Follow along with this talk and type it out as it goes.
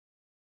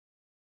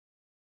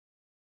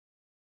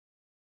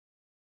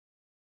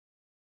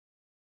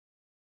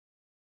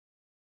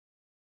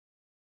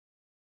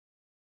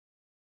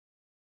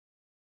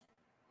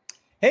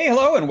Hey,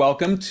 hello, and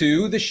welcome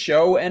to the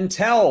Show and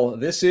Tell.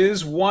 This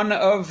is one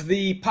of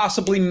the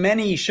possibly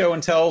many show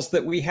and tells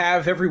that we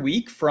have every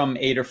week from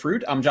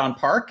Adafruit. I'm John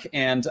Park,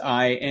 and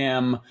I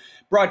am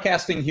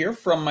broadcasting here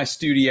from my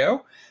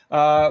studio.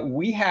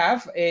 We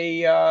have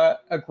a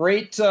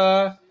great.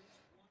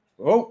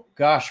 Oh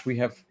gosh, we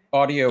have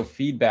audio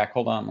feedback.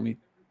 Hold on, let me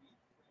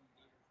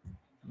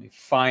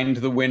find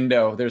the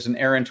window. There's an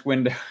errant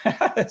window.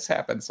 This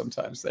happens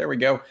sometimes. There we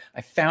go.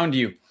 I found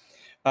you.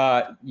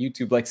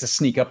 YouTube likes to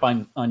sneak up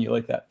on you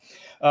like that.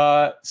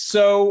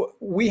 So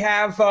we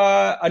have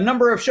a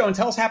number of show and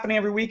tells happening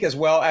every week, as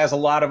well as a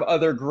lot of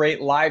other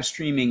great live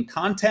streaming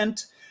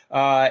content.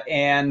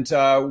 And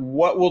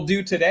what we'll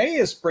do today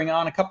is bring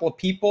on a couple of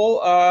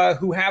people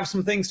who have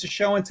some things to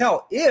show and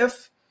tell.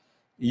 If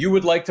you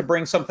would like to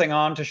bring something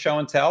on to show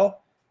and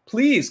tell,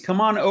 please come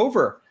on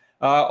over.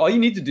 All you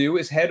need to do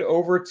is head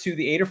over to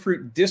the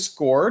Adafruit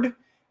Discord,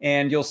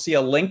 and you'll see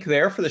a link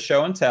there for the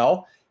show and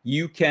tell.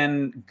 You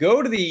can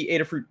go to the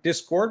Adafruit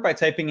Discord by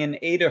typing in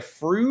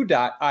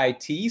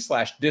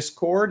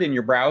adafru.it/discord in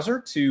your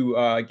browser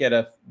to get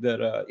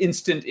the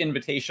instant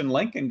invitation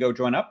link and go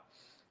join up.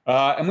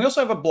 And we also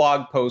have a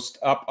blog post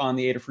up on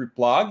the Adafruit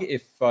blog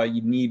if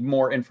you need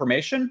more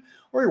information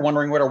or you're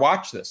wondering where to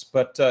watch this.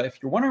 But if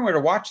you're wondering where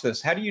to watch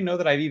this, how do you know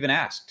that I've even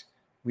asked?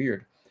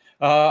 Weird.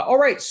 All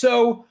right,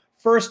 so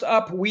first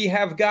up, we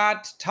have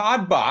got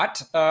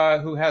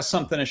Toddbot, who has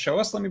something to show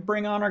us. Let me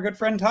bring on our good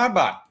friend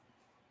Toddbot.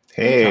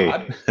 Hey,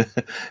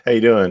 how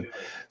you doing?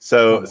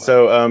 So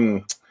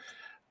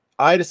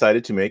I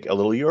decided to make a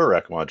little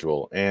Eurorack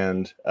module,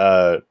 and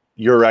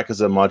Eurorack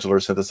is a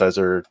modular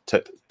synthesizer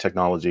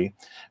technology.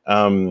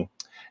 And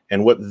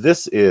what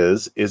this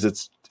is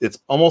it's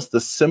almost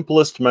the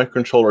simplest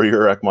microcontroller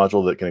Eurorack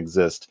module that can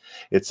exist.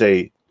 It's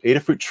a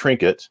Adafruit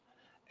trinket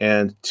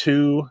and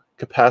two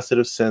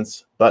capacitive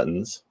sense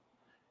buttons.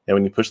 And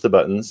when you push the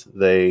buttons,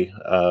 they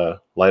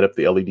light up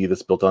the LED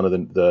that's built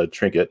onto the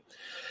trinket.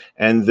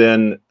 And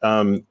then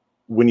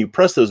when you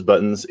press those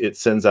buttons, it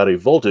sends out a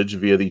voltage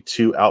via the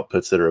two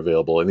outputs that are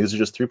available. And these are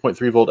just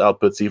 3.3 volt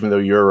outputs, even though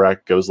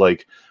Eurorack goes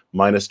like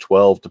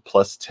 -12 to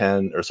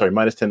 +10, or sorry,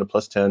 -10 to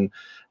 +10.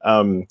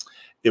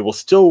 It will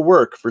still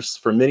work for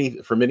many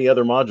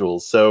other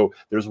modules. So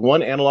there's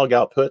one analog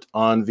output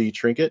on the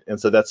trinket, and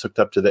so that's hooked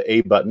up to the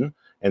A button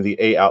and the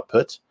A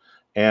output.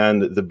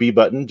 And the B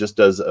button just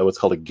does what's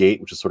called a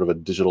gate, which is sort of a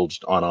digital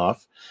just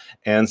on-off.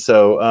 And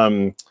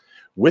so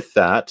with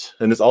that,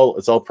 and it's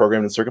all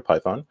programmed in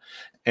CircuitPython.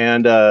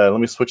 And let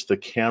me switch the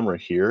camera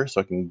here so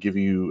I can give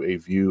you a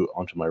view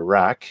onto my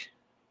rack.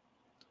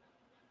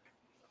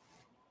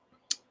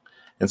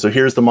 And so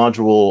here's the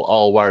module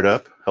all wired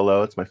up.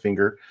 Hello, it's my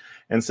finger.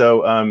 And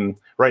so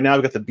right now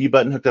I've got the B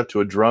button hooked up to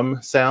a drum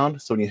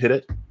sound. So when you hit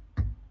it,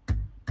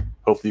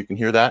 hopefully you can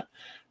hear that.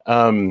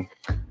 And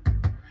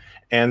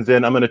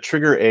then I'm going to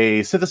trigger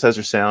a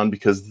synthesizer sound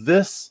because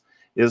this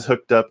is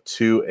hooked up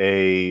to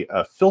a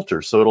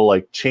filter, so it'll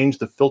like change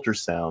the filter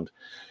sound.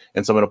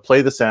 And so I'm going to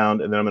play the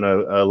sound, and then I'm going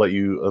to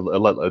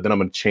then I'm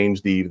going to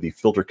change the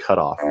filter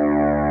cutoff.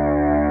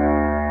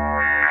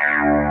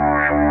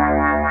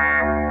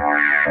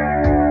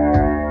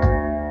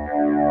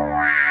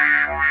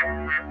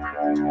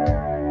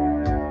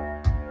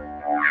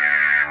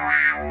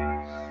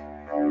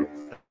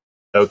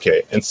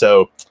 Okay, and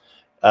so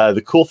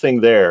the cool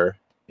thing there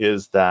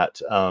is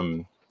that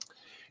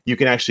you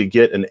can actually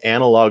get an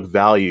analog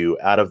value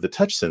out of the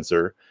touch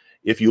sensor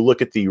if you look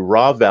at the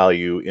raw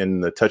value in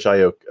the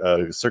Touch.io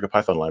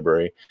CircuitPython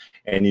library,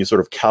 and you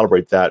sort of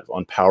calibrate that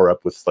on power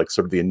up with like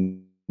sort of the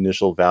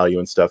initial value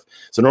and stuff.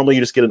 So normally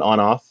you just get an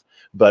on-off,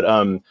 but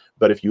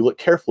if you look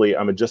carefully,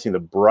 I'm adjusting the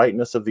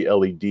brightness of the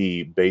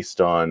LED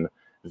based on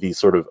the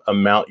sort of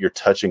amount you're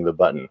touching the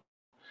button.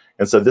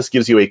 And so this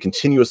gives you a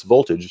continuous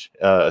voltage,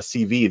 a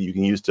CV that you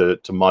can use to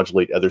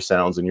modulate other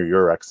sounds in your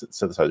Eurorack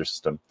synthesizer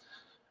system.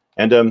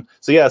 And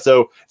so yeah,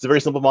 so it's a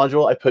very simple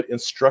module. I put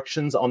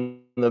instructions on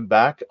the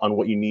back on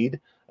what you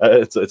need.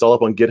 It's all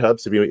up on GitHub,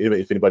 so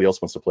if anybody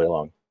else wants to play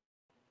along.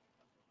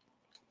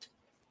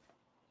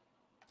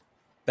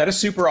 That is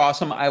super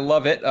awesome. I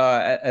love it.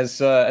 As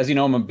you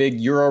know, I'm a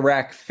big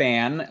Eurorack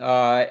fan,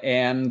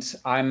 and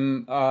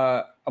I'm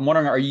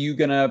wondering, are you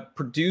gonna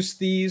produce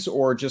these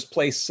or just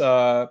place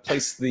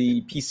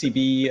the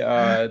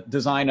PCB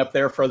design up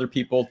there for other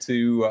people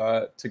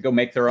to go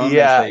make their own?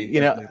 Yeah,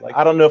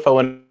 I don't know if I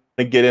want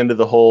to get into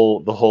the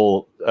whole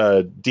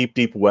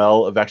deep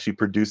well of actually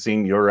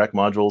producing Eurorack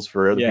modules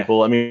for other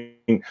people. I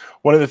mean,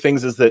 one of the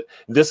things is that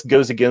this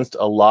goes against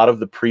a lot of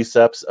the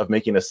precepts of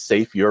making a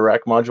safe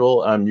Eurorack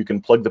module. You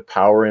can plug the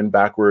power in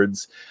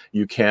backwards.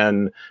 You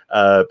can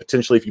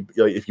potentially,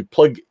 if you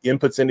plug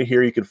inputs into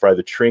here, you can fry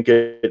the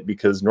trinket,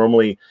 because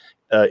normally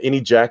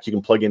any jack you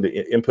can plug into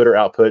input or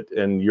output,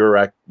 and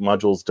Eurorack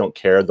modules don't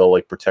care. They'll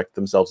like protect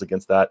themselves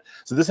against that.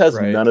 So this has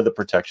none of the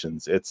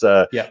protections. It's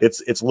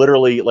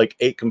literally like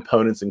 8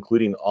 components,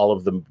 including all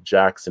of the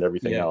jacks and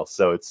everything else.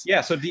 So it's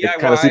so DIY, it's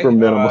kind of super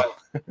minimal.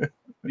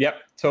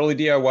 Yep, totally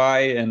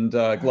DIY, and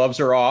gloves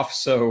are off,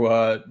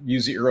 so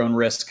use at your own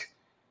risk.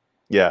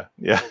 Yeah,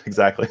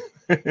 exactly.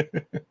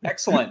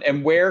 Excellent.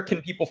 And where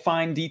can people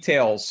find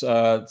details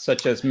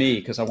such as me?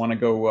 Because I want to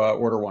go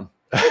order one.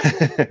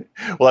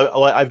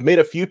 Well, I've made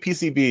a few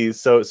PCBs,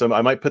 so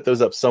I might put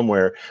those up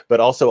somewhere. But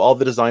also, all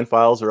the design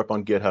files are up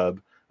on GitHub.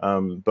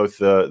 Both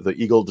the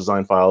Eagle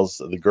design files,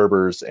 the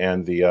Gerbers,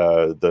 and the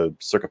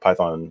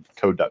CircuitPython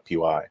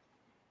code.py.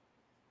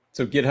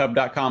 So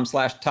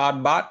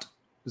github.com/ToddBot.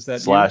 Is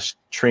that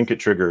 / Trinket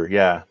Trigger?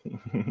 Yeah.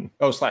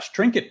 Oh, /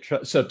 Trinket.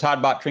 So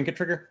ToddBot Trinket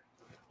Trigger.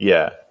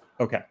 Yeah.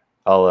 Okay.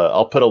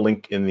 I'll put a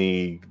link in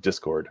the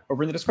Discord.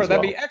 Over in the Discord,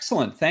 that'd be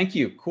excellent. Thank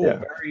you. Cool. Yeah.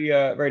 Very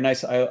very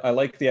nice. I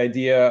like the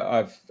idea.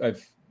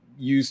 I've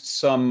used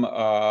some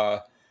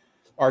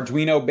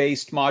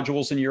Arduino-based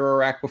modules in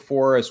Eurorack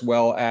before, as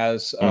well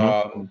as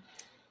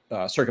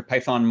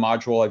CircuitPython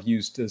module I've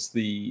used as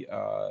the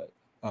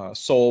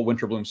Soul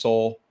Winterbloom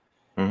Soul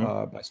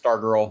by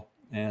Stargirl,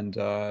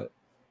 and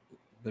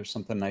there's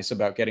something nice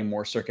about getting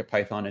more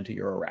CircuitPython into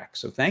Eurorack.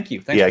 So thank you.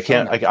 Thanks I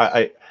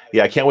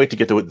can't wait to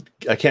get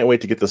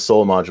the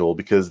Soul module,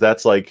 because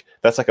that's like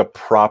a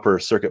proper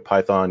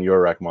CircuitPython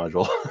Eurorack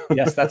module.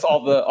 Yes, that's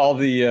all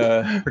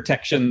the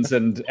protections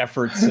and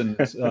efforts and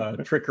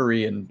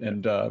trickery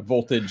and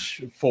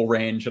voltage full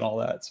range and all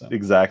that. So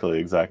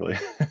exactly.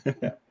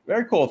 Yeah.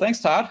 Very cool. Thanks,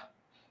 Todd.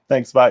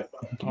 Thanks. Bye.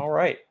 All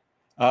right.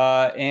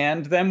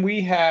 And then we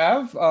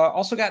have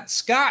also got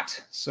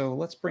Scott. So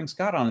let's bring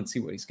Scott on and see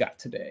what he's got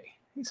today.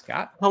 Hey,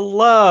 Scott.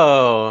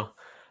 Hello.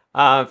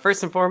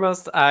 First and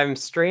foremost, I'm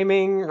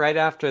streaming right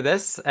after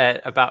this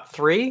at about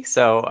 3.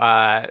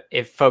 So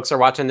if folks are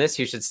watching this,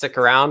 you should stick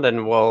around,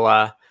 and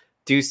we'll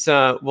do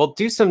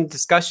some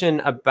discussion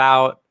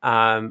about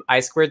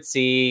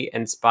I2C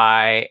and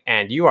SPI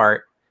and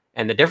UART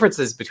and the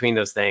differences between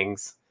those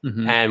things,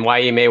 and why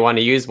you may want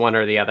to use one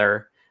or the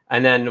other.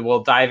 And then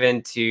we'll dive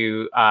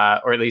into,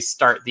 or at least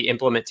start the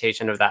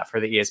implementation of that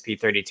for the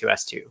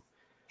ESP32S2.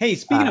 Hey,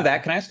 speaking of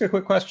that, can I ask you a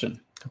quick question?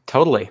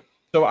 Totally.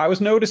 So I was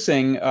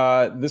noticing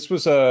this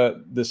was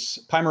this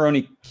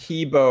Pimoroni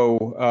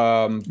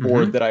Kibo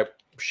board that I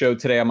showed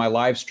today on my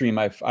live stream.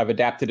 I've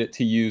adapted it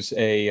to use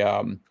a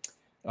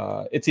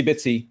Itsy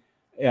Bitsy.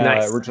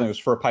 Nice. Originally it was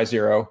for a Pi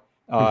Zero.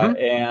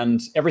 And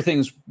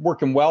everything's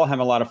working well,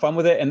 having a lot of fun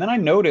with it. And then I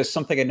noticed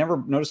something I'd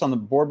never noticed on the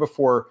board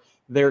before.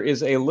 There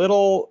is a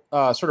little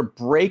sort of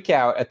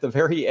breakout at the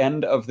very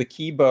end of the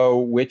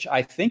Kibo, which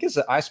I think is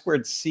an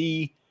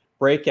I2C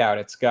breakout.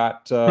 It's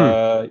got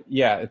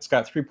it's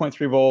got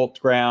 3.3 volt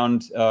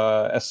ground,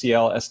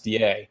 SCL,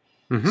 SDA.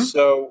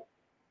 So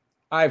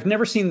I've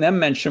never seen them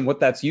mention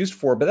what that's used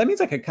for, but that means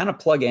I could kind of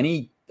plug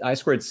any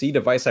I2C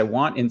device I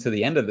want into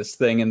the end of this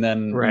thing, and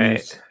then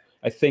use,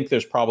 I think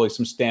there's probably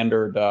some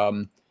standard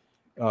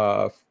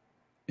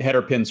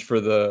header pins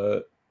for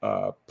the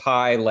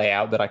Pi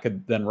layout that I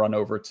could then run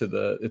over to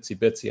the Itsy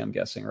Bitsy, I'm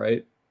guessing,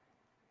 right?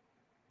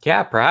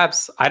 Yeah,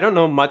 perhaps. I don't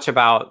know much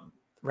about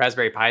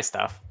Raspberry Pi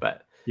stuff,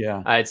 but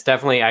yeah, it's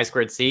definitely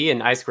I2C,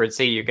 and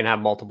I2C you can have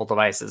multiple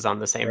devices on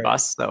the same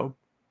bus. So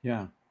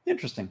yeah,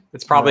 interesting.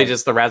 It's probably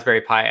just the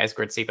Raspberry Pi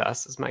I2C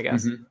bus is my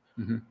guess.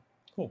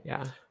 Cool.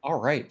 Yeah. All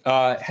right.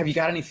 Have you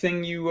got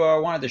anything you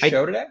wanted to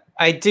show today?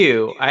 I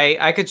do.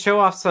 I could show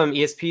off some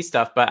ESP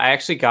stuff, but I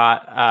actually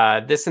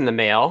got this in the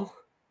mail.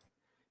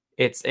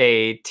 It's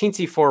a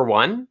Teensy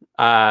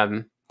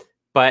 4.1,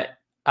 but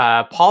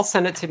Paul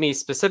sent it to me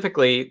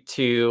specifically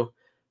to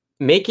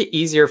make it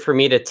easier for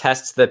me to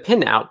test the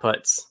pin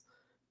outputs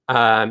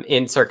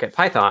in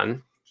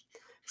CircuitPython.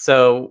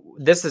 So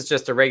this is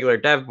just a regular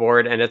dev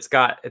board, and it's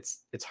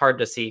hard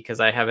to see because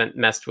I haven't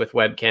messed with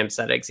webcam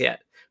settings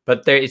yet.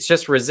 But it's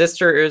just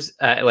resistors,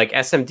 like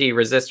SMD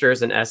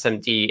resistors and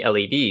SMD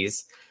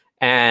LEDs.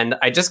 And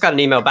I just got an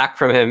email back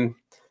from him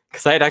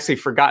because I had actually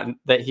forgotten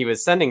that he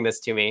was sending this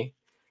to me.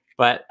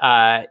 But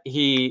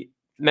he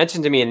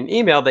mentioned to me in an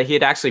email that he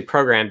had actually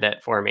programmed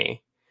it for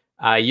me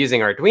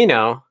using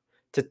Arduino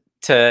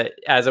to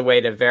as a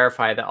way to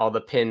verify that all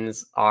the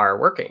pins are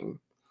working.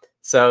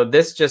 So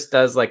this just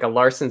does like a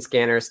Larson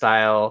scanner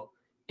style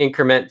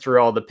increment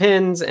through all the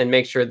pins and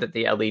make sure that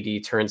the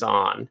LED turns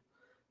on,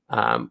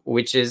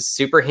 which is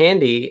super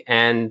handy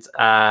and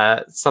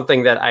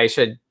something that I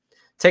should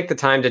take the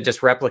time to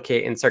just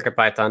replicate in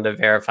CircuitPython to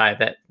verify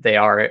that they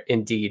are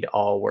indeed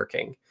all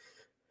working.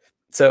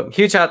 So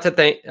huge shout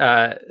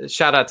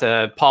out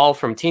to Paul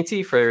from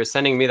Teensy for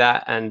sending me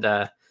that, and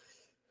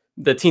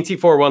the Teensy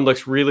 4.1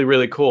 looks really,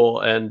 really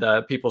cool, and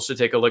people should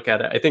take a look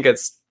at it. I think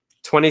it's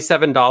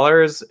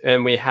 $27,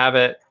 and we have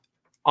it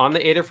on the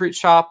Adafruit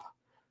shop,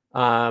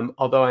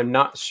 although I'm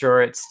not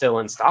sure it's still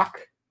in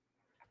stock.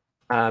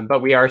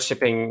 But we are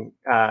shipping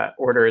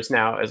orders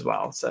now as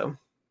well, so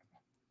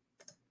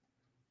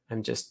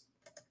I'm just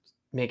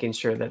making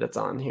sure that it's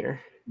on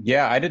here.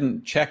 Yeah, I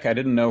didn't check. I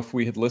didn't know if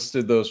we had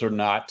listed those or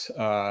not.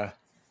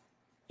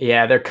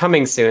 Yeah, they're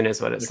coming soon is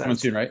what it says. Coming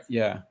soon, right?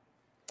 Yeah.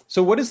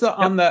 So what is the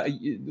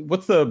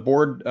what's the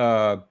board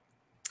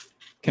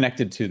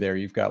connected to there?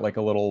 You've got like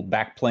a little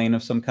back plane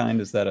of some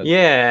kind. Is that a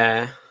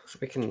Yeah,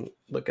 we can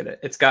look at it.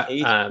 It's got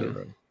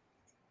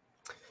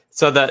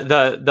so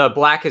the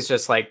black is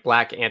just like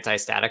black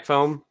anti-static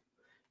foam.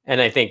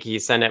 And I think he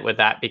sent it with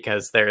that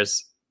because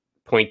there's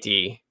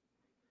pointy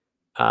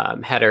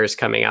headers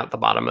coming out the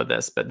bottom of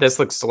this, but this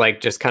looks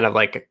like just kind of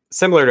like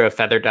similar to a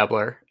feather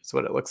doubler is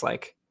what it looks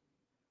like.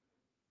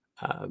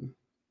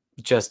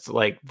 Just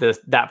like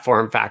that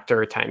form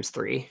factor times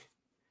 3.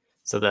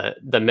 So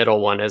the middle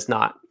one is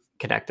not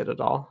connected at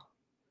all.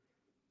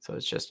 So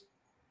it's just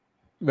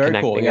very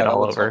cool. Yeah, it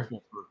all over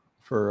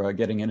for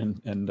getting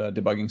in and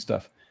debugging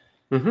stuff.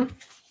 Mm-hmm.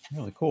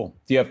 Really cool.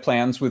 Do you have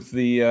plans with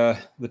the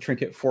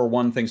Trinket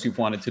 4.1 things you've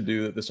wanted to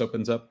do that this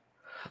opens up?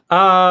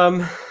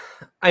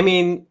 I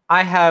mean,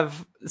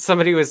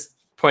 somebody was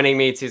pointing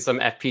me to some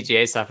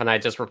FPGA stuff, and I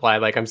just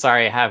replied like, I'm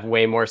sorry, I have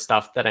way more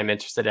stuff that I'm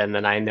interested in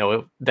than I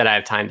know that I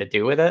have time to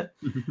do with it.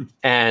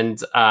 And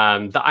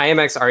the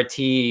IMX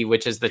RT,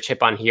 which is the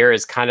chip on here,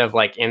 is kind of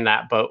like in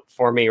that boat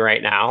for me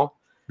right now.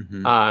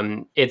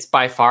 It's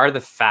by far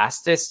the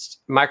fastest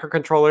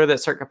microcontroller that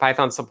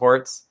CircuitPython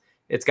supports.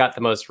 It's got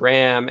the most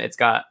RAM. It's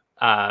got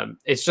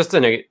it's just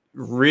a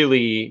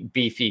really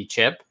beefy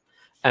chip,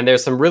 and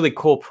there's some really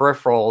cool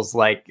peripherals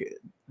like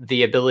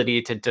the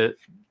ability to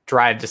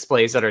drive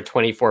displays that are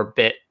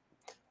 24-bit,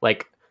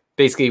 like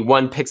basically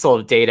 1 pixel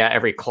of data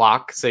every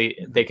clock, so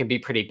they can be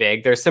pretty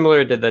big. They're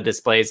similar to the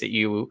displays that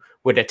you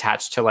would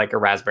attach to like a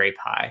Raspberry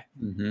Pi.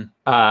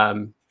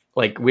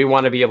 Like we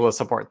want to be able to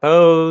support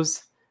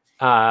those.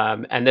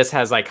 And this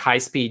has like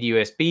high-speed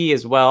USB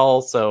as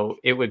well, so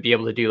it would be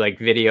able to do like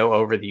video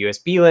over the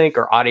USB link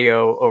or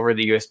audio over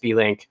the USB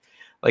link.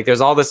 Like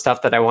there's all this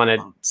stuff that I want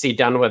to see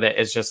done with it.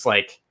 It's just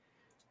like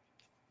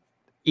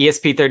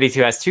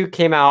ESP32S2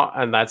 came out,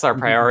 and that's our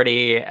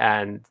priority.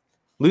 And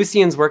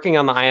Lucian's working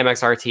on the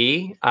IMX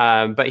RT,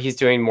 but he's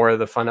doing more of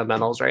the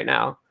fundamentals right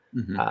now.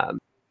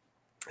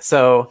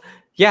 So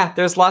yeah,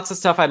 there's lots of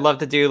stuff I'd love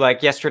to do.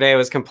 Like yesterday I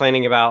was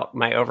complaining about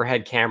my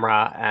overhead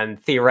camera, and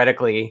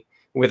theoretically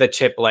with a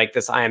chip like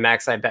this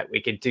IMX, I bet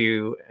we could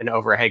do an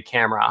overhead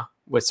camera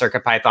with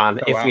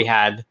CircuitPython if we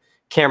had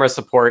camera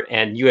support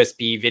and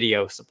USB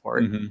video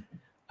support.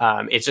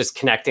 It's just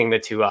connecting the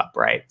two up,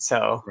 right?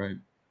 So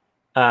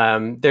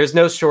there's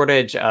no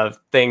shortage of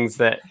things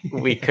that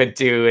we could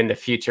do in the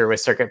future with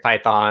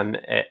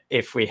CircuitPython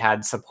if we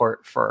had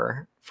support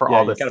for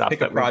all this stuff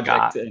that we've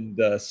got.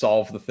 And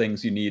solve the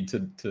things you need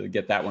to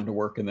get that one to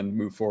work and then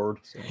move forward.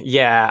 So.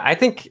 Yeah, I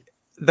think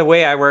the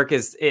way I work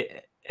is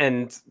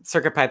and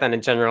CircuitPython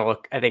in general,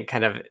 I think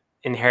kind of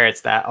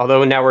inherits that.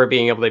 Although now we're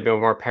being able to be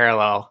more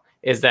parallel,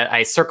 is that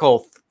I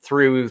circle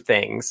through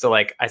things. So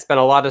like I spent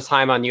a lot of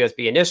time on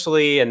USB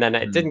initially, and then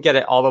I didn't get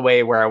it all the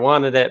way where I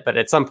wanted it, but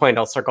at some point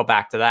I'll circle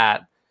back to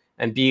that.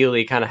 And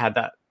Beely kind of had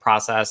that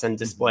process, and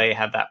Display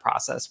had that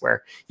process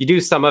where you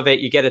do some of it,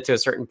 you get it to a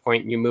certain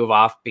point, and you move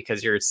off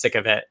because you're sick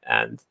of it,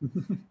 and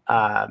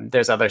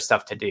there's other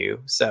stuff to do.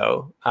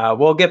 So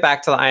we'll get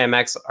back to the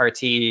IMX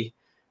RT.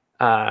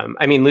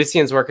 I mean,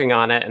 Lucian's working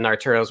on it and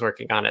Arturo's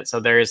working on it, so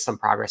there is some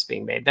progress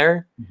being made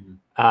there.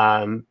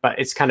 But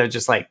it's kind of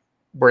just like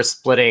we're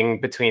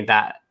splitting between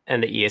that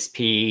and the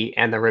ESP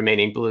and the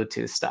remaining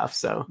Bluetooth stuff.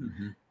 So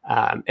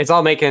it's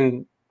all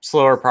making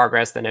slower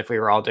progress than if we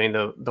were all doing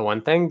the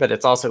one thing, but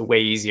it's also way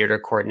easier to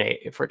coordinate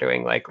if we're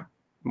doing like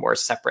more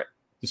separate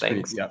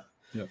things.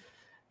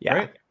 Yeah.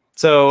 Right.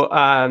 So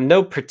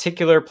no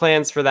particular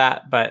plans for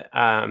that, but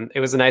it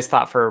was a nice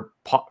thought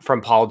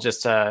from Paul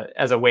just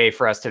as a way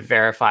for us to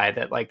verify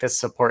that like this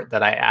support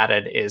that I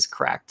added is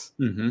correct,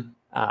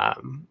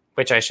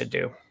 which I should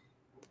do.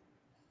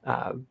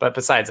 But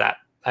besides that,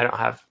 I don't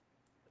have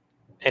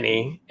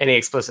any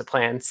explicit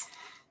plans.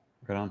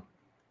 Right on.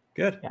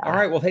 Good. Yeah. All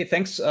right. Well, hey,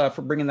 thanks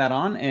for bringing that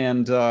on,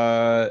 and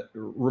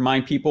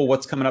remind people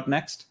what's coming up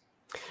next.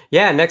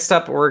 Yeah. Next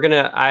up,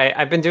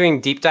 I've been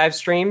doing deep dive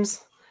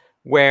streams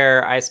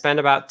where I spend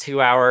about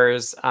 2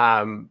 hours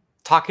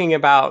talking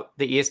about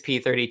the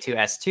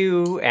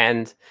ESP32S2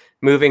 and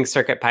moving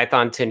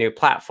CircuitPython to a new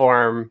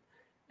platform.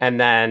 And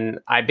then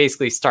I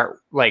basically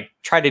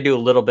try to do a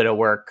little bit of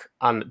work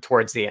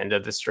towards the end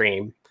of the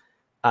stream.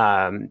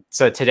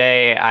 So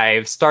today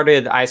I've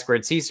started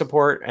I2C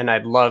support, and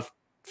I'd love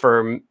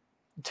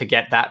to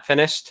get that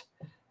finished,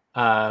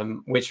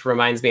 which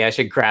reminds me I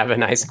should grab an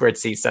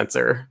I2C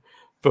sensor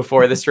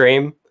before the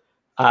stream.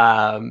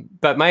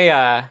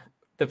 But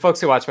the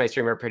folks who watch my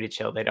stream are pretty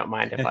chill. They don't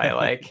mind if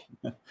I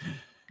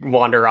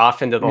wander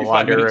off into the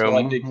laundry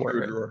room.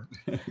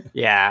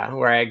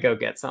 Where I go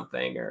get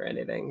something or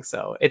anything.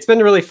 So it's been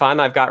really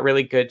fun. I've got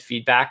really good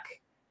feedback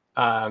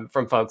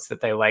from folks that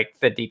they like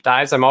the deep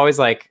dives. I'm always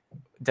like,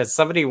 does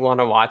somebody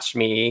want to watch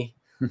me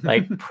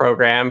like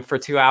program for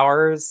 2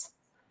 hours?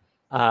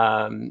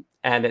 And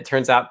it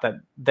turns out that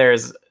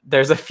there's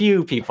a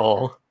few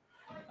people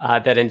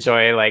that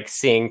enjoy like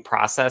seeing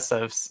process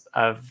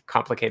of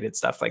complicated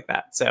stuff like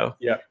that. So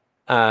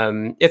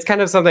it's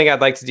kind of something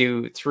I'd like to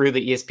do through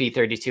the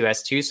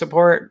ESP32S2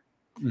 support,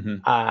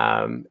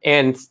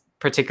 and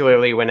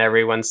particularly when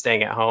everyone's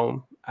staying at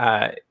home.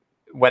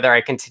 Whether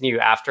I continue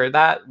after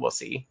that, we'll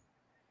see.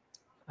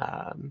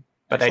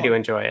 But I do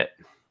enjoy it.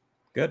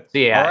 Good. So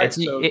yeah,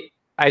 right,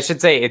 I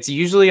should say it's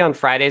usually on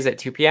Fridays at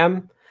 2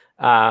 p.m.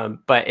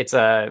 But it's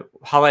a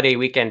holiday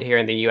weekend here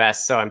in the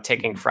US, so I'm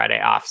taking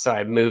Friday off. So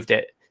I moved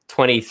it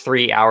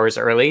 23 hours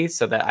early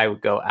so that I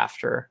would go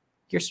after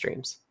your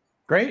streams.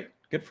 Great.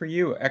 Good for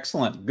you.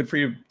 Excellent. Good for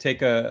you to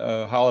take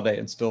a holiday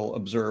and still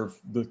observe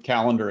the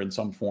calendar in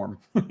some form.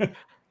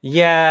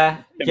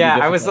 Yeah.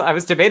 I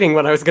was debating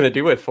what I was going to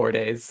do with 4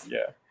 days. Yeah.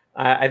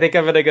 I think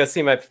I'm going to go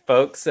see my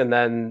folks. And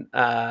then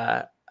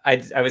I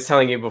was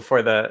telling you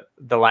before the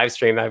live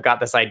stream, I've got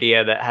this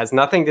idea that has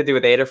nothing to do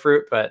with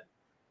Adafruit, but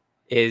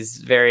is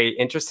very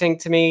interesting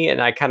to me.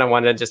 And I kind of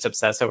want to just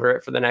obsess over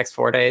it for the next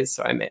 4 days.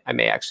 So I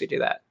may actually do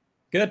that.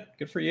 Good.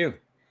 Good for you.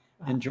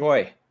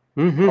 Enjoy.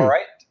 Mm-hmm. All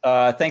right.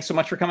 Thanks so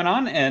much for coming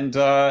on, and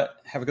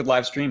have a good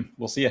live stream.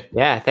 We'll see you.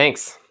 Yeah,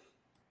 thanks.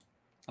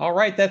 All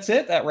right, that's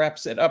it. That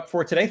wraps it up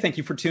for today. Thank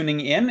you for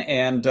tuning in.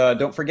 And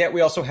don't forget, we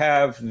also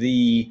have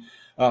the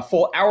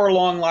full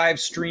hour-long live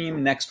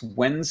stream next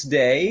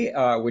Wednesday,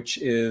 which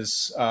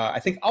is, I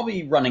think I'll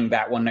be running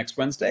that one next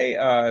Wednesday,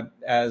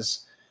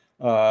 as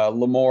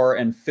Lamore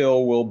and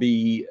Phil will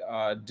be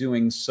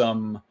doing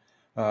some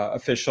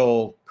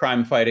official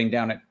crime fighting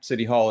down at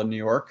City Hall in New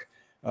York,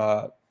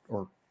 or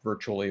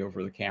virtually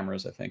over the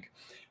cameras, I think.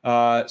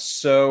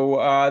 So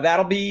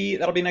that'll be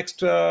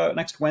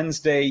next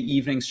Wednesday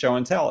evening's show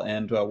and tell,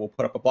 and we'll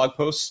put up a blog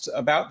post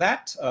about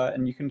that,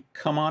 and you can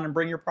come on and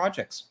bring your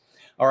projects.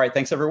 All right,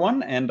 thanks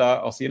everyone, and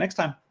I'll see you next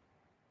time.